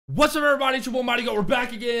What's up, everybody? It's your boy Mighty Goat. We're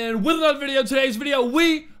back again with another video. Today's video,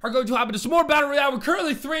 we are going to hop into some more Battle Royale. We're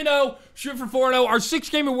currently 3-0, shooting for 4-0. Our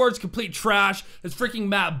 6-game awards complete trash. It's freaking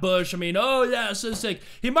Matt Bush. I mean, oh yeah, so sick.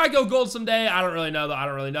 He might go gold someday. I don't really know, though. I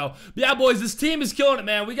don't really know. But yeah, boys, this team is killing it,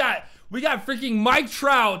 man. We got freaking Mike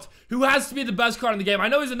Trout, who has to be the best card in the game. I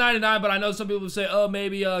know he's a 99, but I know some people say, oh,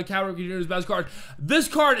 maybe Cal Rookie Jr. is the best card. This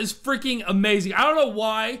card is freaking amazing. I don't know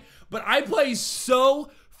why, but I play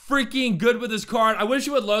so freaking good with this card. I wish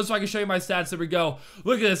it would load so I can show you my stats. There we go.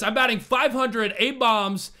 Look at this. I'm batting 500, 8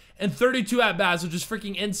 bombs, and 32 at-bats, which is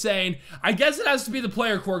freaking insane. I guess it has to be the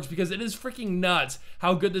player quirks because it is freaking nuts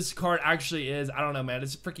how good this card actually is. I don't know, man.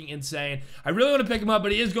 It's freaking insane. I really want to pick him up,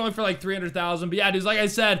 but he is going for like 300,000. But yeah, dudes, like I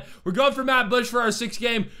said, we're going for Matt Bush for our 6th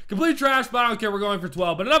game. Complete trash, but I don't care. We're going for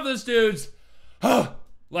 12. But enough of this, dudes.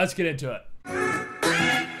 Let's get into it.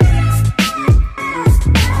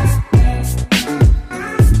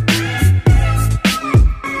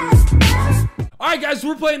 Alright guys, so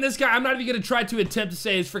we're playing this guy. I'm not even going to try to attempt to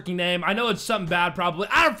say his freaking name. I know it's something bad probably.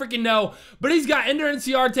 I don't freaking know. But he's got Ender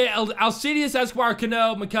Inciarte, Alcides Escobar,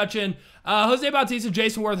 Cano, McCutcheon, Jose Bautista,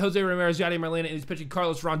 Jason Worth, Jose Ramirez, Yadier Molina, and he's pitching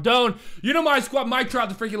Carlos Rondon. You know my squad, Mike Trout,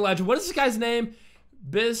 the freaking legend. What is this guy's name?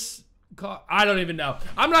 I don't even know.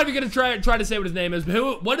 I'm not even going to try to say what his name is.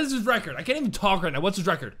 But what is his record? I can't even talk right now. What's his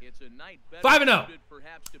record? 5-0.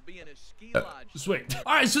 Sweet.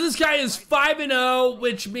 Alright, so this guy is 5-0,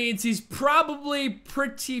 which means he's probably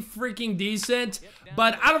pretty freaking decent.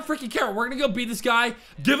 But I don't freaking care. We're going to go beat this guy.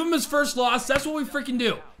 Give him his first loss. That's what we freaking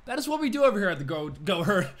do. That is what we do over here at the Go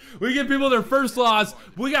Herd. We give people their first loss.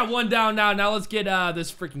 We got one down now. Now let's get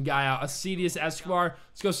this freaking guy out. Alcides Escobar.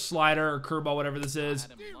 Let's go slider or curveball, whatever this is.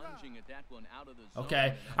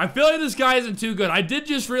 Okay, I feel like this guy isn't too good. I did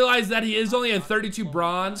just realize that he is only a 32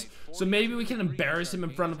 bronze, so maybe we can embarrass him in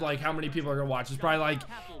front of like how many people are gonna watch. It's probably like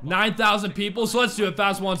 9,000 people, so let's do it.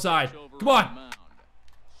 Fast one side. Come on.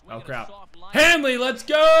 Oh crap. Hanley, let's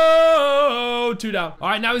go. 2 down. All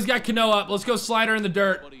right, now he's got Cano up. Let's go slider in the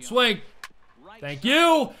dirt. Swing. Thank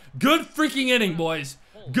you. Good freaking inning, boys.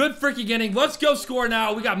 Good freaking inning. Let's go score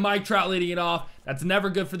now. We got Mike Trout leading it off. That's never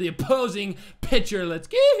good for the opposing pitcher. Let's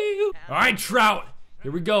go. All right, Trout.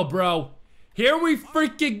 Here we go, bro. Here we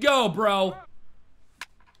freaking go, bro.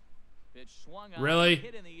 Really?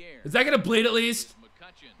 Is that going to bleed at least?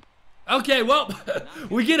 Okay, well,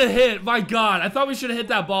 we get a hit. My God. I thought we should have hit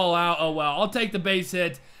that ball out. Oh, well. I'll take the base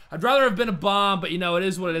hit. I'd rather have been a bomb, but, you know, it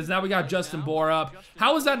is what it is. Now we got Justin Bohr up.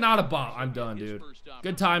 How is that not a bomb? I'm done, dude.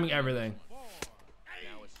 Good timing, everything.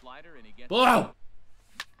 Blow.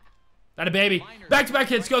 That a baby. Back-to-back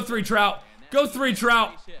hits. Go 3, Trout. Go 3,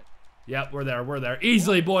 Trout. Yep, we're there. We're there.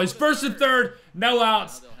 Easily, boys. First and third. No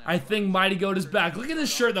outs. I think Mighty Goat is back. Look at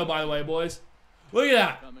this shirt, though, by the way, boys. Look at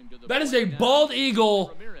that. That is a bald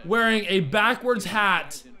eagle wearing a backwards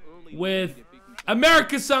hat with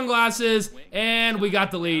America sunglasses, and we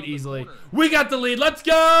got the lead easily. We got the lead. Let's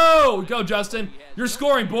go. Go, Justin. You're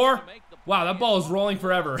scoring, Bohr. Wow, that ball is rolling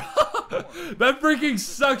forever. That freaking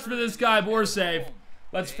sucks for this guy. Bohr safe.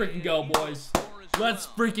 Let's freaking go, boys. Let's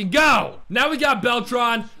freaking go. Now we got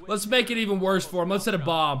Beltran. Let's make it even worse for him. Let's hit a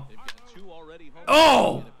bomb.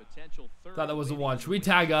 Oh! Thought that was the one. Should we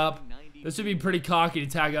tag up? This would be pretty cocky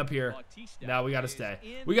to tag up here. No, we got to stay.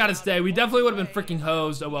 We got to stay. We definitely would have been freaking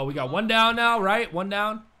hosed. Oh, well, we got 1 down now, right? 1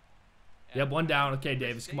 down? Yep, 1 down. Okay,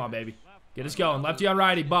 Davis. Come on, baby. Get us going. Lefty on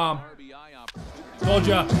righty. Bomb. Told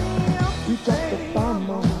ya.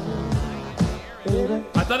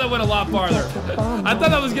 I thought that went a lot farther. I thought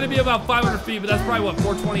that was going to be about 500 feet, but that's probably, what,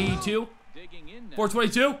 422?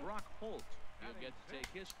 422?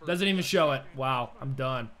 Doesn't even show it. Wow, I'm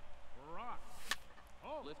done.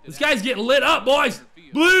 This guy's getting lit up, boys.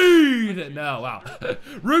 Bleed! No, wow.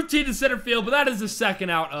 Routine to center field, but that is the 2nd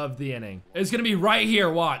out of the inning. It's going to be right here,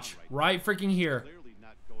 watch. Right freaking here.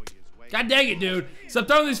 God dang it, dude. Stop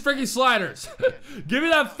throwing these freaking sliders. Give me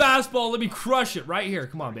that fastball. Let me crush it right here.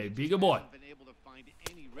 Come on, baby. Be a good boy.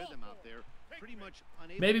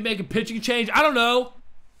 Maybe make a pitching change. I don't know.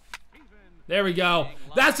 There we go.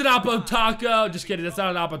 That's an Oppo Taco. Just kidding. That's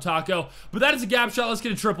not an Oppo Taco. But that is a gap shot. Let's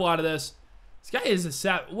get a triple out of this. This guy is a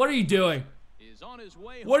sap. What are you doing?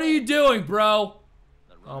 What are you doing, bro?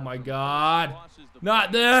 Oh, my God.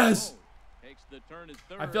 Not this.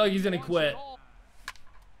 I feel like he's going to quit.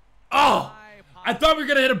 Oh! I thought we were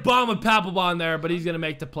going to hit a bomb with Papelbon there, but he's going to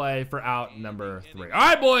make the play for out number 3. All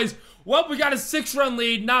right, boys. Well, we got a 6-run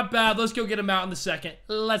lead. Not bad. Let's go get him out in the 2nd.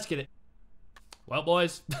 Let's get it. Well,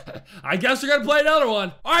 boys, I guess we're going to play another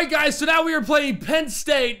one. All right, guys, so now we are playing Penn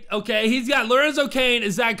State. Okay, he's got Lorenzo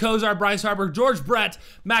Cain, Zach Kozar, Bryce Harper, George Brett,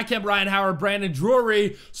 Matt Kemp, Ryan Howard, Brandon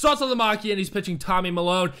Drury, Salsa Lamaki, and he's pitching Tommy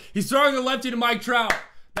Malone. He's throwing a lefty to Mike Trout.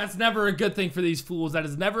 That's never a good thing for these fools. That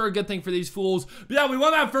is never a good thing for these fools. But yeah, we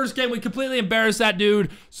won that first game. We completely embarrassed that dude.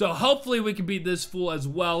 So hopefully we can beat this fool as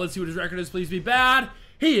well. Let's see what his record is. Please be bad.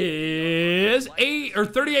 He is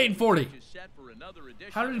 38 and 40.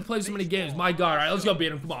 How did he play so many games? My God. All right, let's go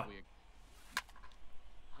beat him. Come on.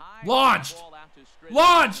 Launched.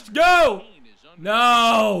 Launched. Go.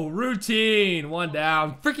 No. Routine. One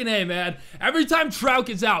down. Freaking A, man. Every time Trout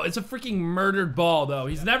gets out, it's a freaking murdered ball, though.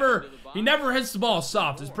 He never hits the ball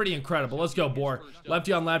soft. It's pretty incredible. Let's go, Boar.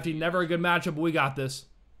 Lefty on lefty. Never a good matchup, but we got this.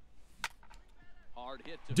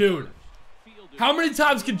 Dude. How many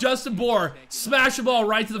times can Justin Boar smash the ball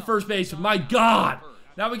right to the first baseman? My God.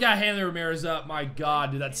 Now we got Hanley Ramirez up. My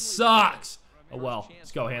God, dude, that sucks. Oh, well.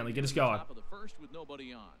 Let's go, Hanley. Get us going.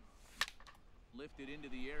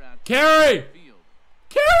 Carry!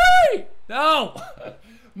 Carry! No!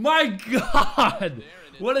 My God!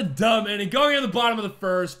 What a dumb inning. Going in the bottom of the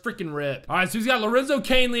first. Freaking rip. All right, so he's got Lorenzo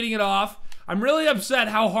Cain leading it off. I'm really upset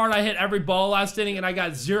how hard I hit every ball last inning, and I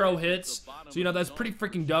got 0 hits. So, you know, that's pretty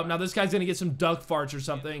freaking dumb. Now, this guy's going to get some duck farts or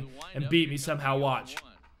something and beat me somehow. Watch.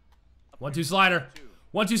 1-2 slider.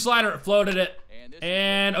 1-2 slider. Floated it.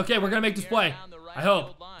 And, okay, we're going to make this play. I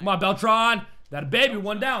hope. Come on, Beltran. That a baby,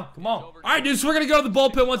 one down. Come on. All right, dude, so we're going to go to the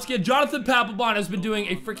bullpen once again. Jonathan Papelbon has been doing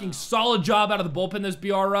a freaking solid job out of the bullpen this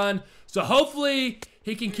BR run. So hopefully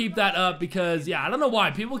he can keep that up because, yeah, I don't know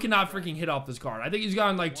why. People cannot freaking hit off this card. I think he's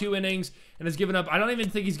gone like 2 innings and has given up. I don't even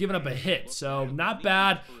think he's given up a hit. So not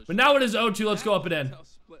bad. But now it is 0-2. Let's go up and in.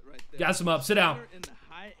 Gas him up. Sit down.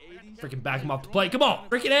 Freaking back him off the plate. Come on.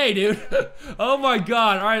 Freaking A, dude. Oh, my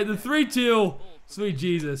God. All right, the 3-2. Sweet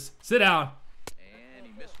Jesus. Sit down.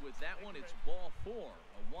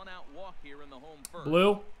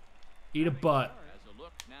 Blue, eat a butt.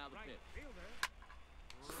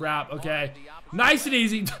 Crap, okay. Nice and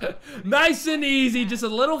easy. Nice and easy. Just a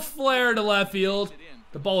little flare to left field.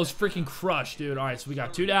 The ball is freaking crushed, dude. All right, so we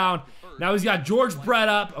got 2 down. Now he's got George Brett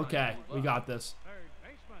up. Okay, we got this.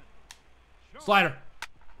 Slider.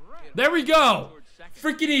 There we go.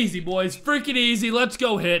 Freaking easy, boys. Freaking easy. Let's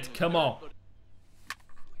go hit. Come on.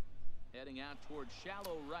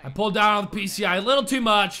 I pulled down on the PCI a little too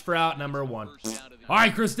much for out number 1. All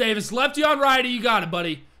right, Chris Davis, lefty on righty. You got it,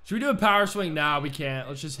 buddy. Should we do a power swing? Nah, we can't.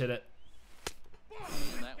 Let's just hit it.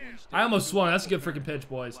 I almost swung. That's a good freaking pitch,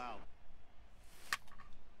 boys.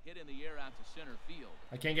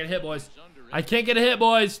 I can't get a hit, boys. I can't get a hit,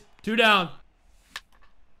 boys. 2 down.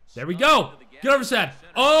 There we go. Get over set.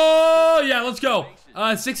 Oh, yeah, let's go.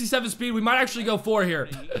 67 speed. We might actually go 4 here.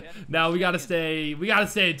 No, we got to stay. We got to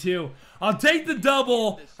stay at 2. I'll take the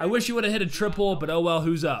double. I wish he would have hit a triple, but oh well,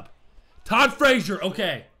 who's up? Todd Frazier,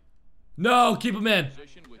 okay. No, keep him in.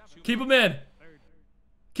 Keep him in.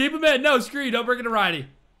 Keep him in. No, screw you. Don't bring it to righty.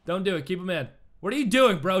 Don't do it. Keep him in. What are you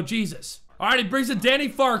doing, bro? Jesus. All right, he brings it Danny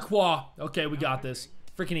Farquhar. Okay, we got this.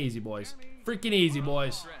 Freaking easy, boys. Freaking easy,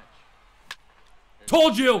 boys.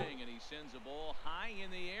 Told you.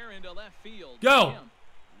 Go.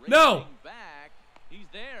 No. He's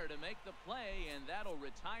there to make the play, and that'll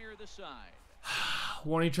retire the side.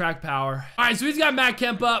 Warning track power. All right, so he's got Matt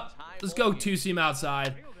Kemp up. Let's go 2-seam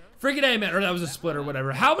outside. Freaking A, man. Or that was a split or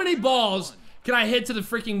whatever. How many balls can I hit to the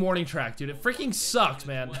freaking warning track, dude? It freaking sucks,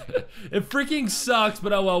 man. It freaking sucks,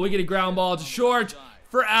 but oh well. We get a ground ball to short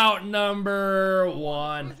for out number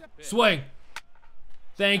 1. Swing.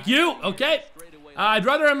 Thank you. Okay. I'd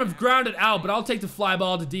rather him have grounded out, but I'll take the fly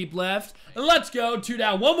ball to deep left. And let's go. 2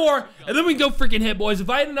 down. 1 more, and then we can go freaking hit, boys. If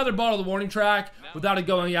I hit another ball to the warning track without it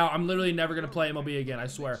going out, I'm literally never going to play MLB again, I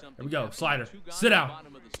swear. Here we go. Slider. Sit down.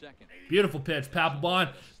 Beautiful pitch.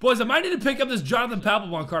 Papelbon. Boys, I might need to pick up this Jonathan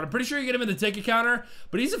Papelbon card. I'm pretty sure you get him in the ticket counter,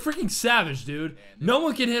 but he's a freaking savage, dude. No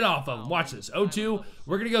one can hit off of him. Watch this. 0-2.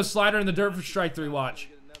 We're going to go slider in the dirt for strike 3. Watch.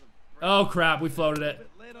 Oh, crap. We floated it.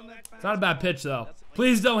 It's not a bad pitch, though.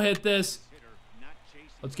 Please don't hit this.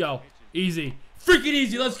 Let's go. Easy. Freaking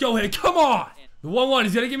easy. Let's go hit. Come on. The 1-1.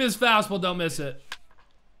 He's going to give me his fastball. Don't miss it.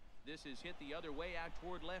 This is hit the other way out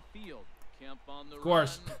toward left field. Kemp on the of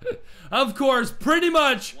course. Of course. Pretty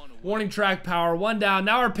much. Warning track power. 1 down.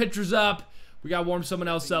 Now our pitcher's up. We got to warm someone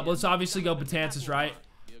else up. Let's obviously go Betances, right?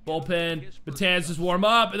 Bullpen. Betances warm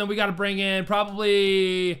up. And then we got to bring in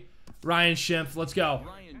probably Ryan Schimpf. Let's go.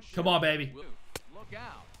 Come on, baby.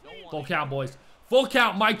 Full count, boys. Full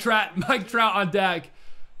count. Mike Trout on deck.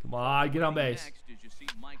 Come on, get on base.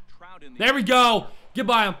 There we go. Get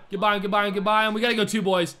by him. Get by him. Get by him. Get by him. We got to go 2,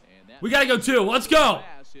 boys. We got to go 2. Let's go.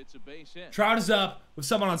 Trout is up with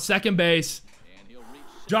someone on second base.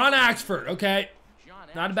 John Axford. Okay.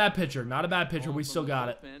 Not a bad pitcher. Not a bad pitcher. We still got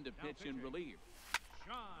it.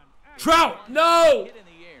 Trout, no!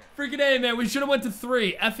 Freaking A, man. We should have went to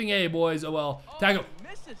 3. Effing A, boys. Oh, well. Tag him.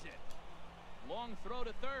 Misses it. Long throw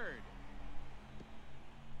to third.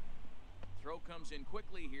 Throw comes in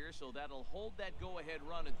quickly here, so that'll hold that go-ahead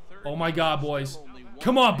run at third. Oh, my God, boys.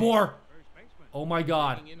 Come on, Bohr. Oh, my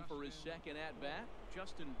God. In for his second at-bat,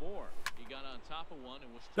 Justin Bohr. He got on top of one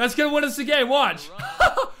and was... That's going to win us the game. Watch.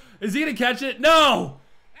 Is he going to catch it? No.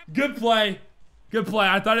 Good play. Good play.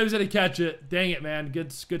 I thought he was going to catch it. Dang it, man.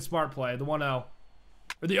 Good smart play. The 1-0.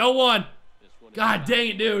 Or the 0-1. God dang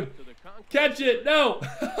it, dude. Catch it. No.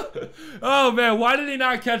 Oh, man. Why did he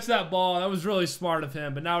not catch that ball? That was really smart of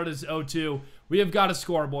him. But now it is 0-2. We have got to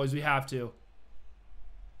score, boys. We have to.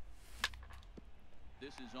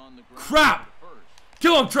 Crap.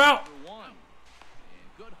 Kill him, Trout.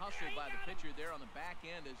 Good hustle by the pitcher there on the back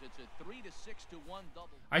end as it's a 3-6-1 double.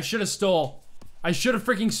 I should have stole. I should have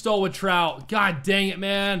freaking stole with Trout. God dang it,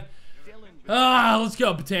 man. Let's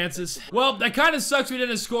go, Betances. Well, that kind of sucks we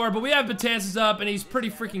didn't score, but we have Betances up, and he's pretty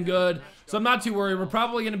freaking good. So I'm not too worried. We're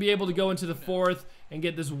probably going to be able to go into the 4th and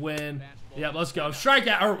get this win. Yep, let's go.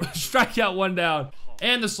 Strikeout 1 down.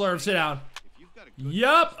 And the slurve. Sit down.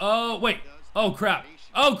 Yep. Oh, wait. Oh, crap.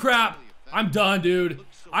 Oh, crap. I'm done, dude.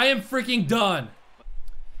 I am freaking done.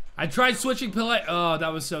 I tried switching play. Oh,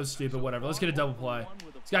 that was so stupid. Whatever. Let's get a double play.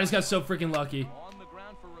 This guy just got so freaking lucky.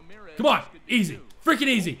 Come on. Easy. Freaking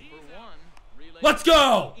easy. Let's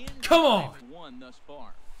go. Come on.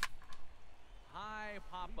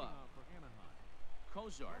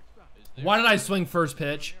 Why did I swing first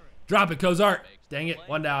pitch? Drop it, Cozart. Dang it.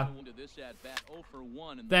 1 down.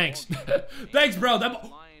 Thanks. Thanks, bro.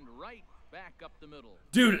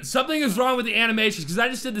 Dude, something is wrong with the animations because I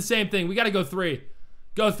just did the same thing. We got to go 3.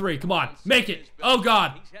 Go 3. Come on. Make it. Oh,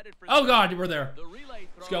 God. Oh, God. We're there.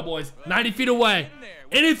 Let's go, boys. 90 feet away.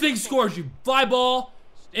 Anything scores you. Fly ball.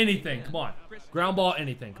 Anything. Come on. Ground ball.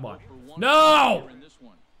 Anything. Come on. No.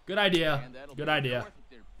 Good idea. Good idea.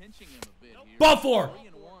 Ball 4.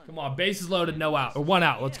 Come on. Bases loaded. No out. Or 1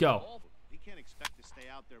 out. Let's go.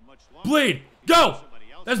 Bleed. Go.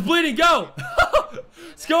 That's bleeding. Go.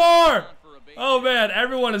 Score. Oh, man.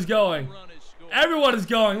 Everyone is going. Everyone is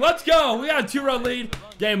going. Let's go. We got a 2-run lead.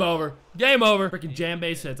 Game over. Game over. Freaking jam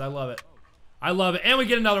base hits. I love it. I love it. And we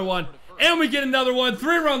get another one. And we get another one.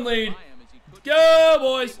 3-run lead. Go,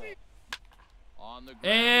 boys.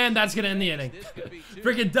 And that's going to end the inning.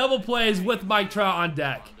 Freaking double plays with Mike Trout on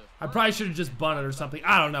deck. I probably should have just bunted or something.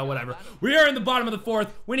 I don't know. Whatever. We are in the bottom of the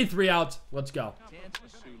 4th. We need 3 outs. Let's go.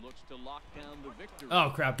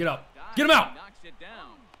 Oh, crap. Get up. Get him out.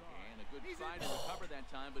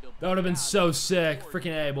 That would have been so sick.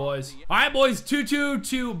 Freaking A, boys. All right, boys. 2-2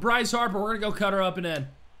 to Bryce Harper. We're going to go cut her up and in.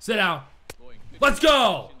 Sit down. Let's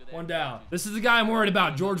go. 1 down. This is the guy I'm worried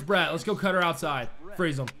about, George Brett. Let's go cut her outside.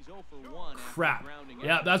 Freeze him. Crap.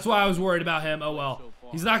 Yeah, that's why I was worried about him. Oh, well.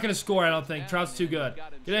 He's not going to score, I don't think. Trout's too good.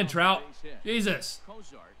 Get in, Trout. Jesus. All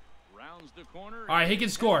right, he can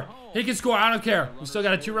score. He can score. I don't care. We still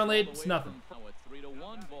got a 2-run lead. It's nothing.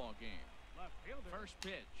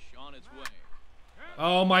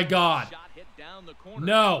 Oh, my God.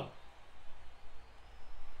 No.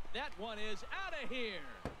 That one is out of here.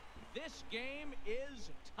 This game is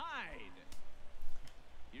tied.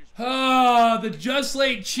 Oh, the just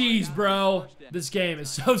late cheese, bro. This game is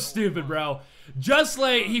so stupid, bro. Just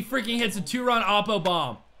late, he freaking hits a 2-run oppo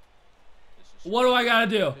bomb. What do I gotta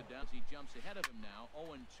do? He jumps ahead of him now,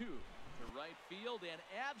 0-2 to right field and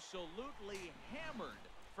absolutely hammered.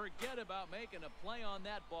 Forget about making a play on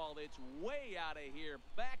that ball. It's way out of here.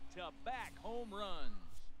 Back-to-back home runs.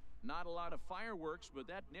 Not a lot of fireworks, but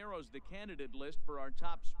that narrows the candidate list for our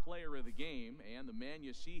top player of the game. And the man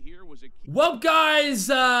you see here was a key. Well, guys,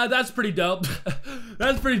 that's pretty dope.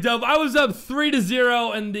 That's pretty dope. I was up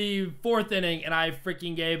 3-0 in the 4th inning, and I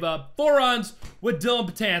freaking gave up 4 runs with Dylan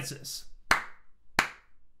Betances.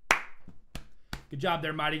 Good job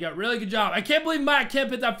there, Mighty. You got really good job. I can't believe Matt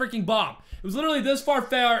Kemp hit that freaking bomb. It was literally this far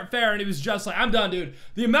fair, and it was just like, I'm done, dude.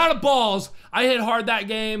 The amount of balls I hit hard that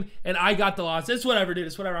game, and I got the loss. It's whatever, dude.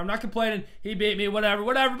 It's whatever. I'm not complaining. He beat me, whatever.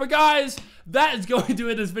 But, guys, that is going to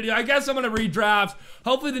end this video. I guess I'm going to redraft.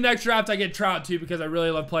 Hopefully, the next draft I get Trout, too, because I really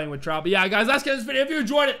love playing with Trout. But, yeah, guys, that's going to end this video. If you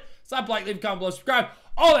enjoyed it, stop, like, leave a comment below, subscribe,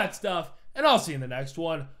 all that stuff. And I'll see you in the next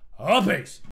one. Peace.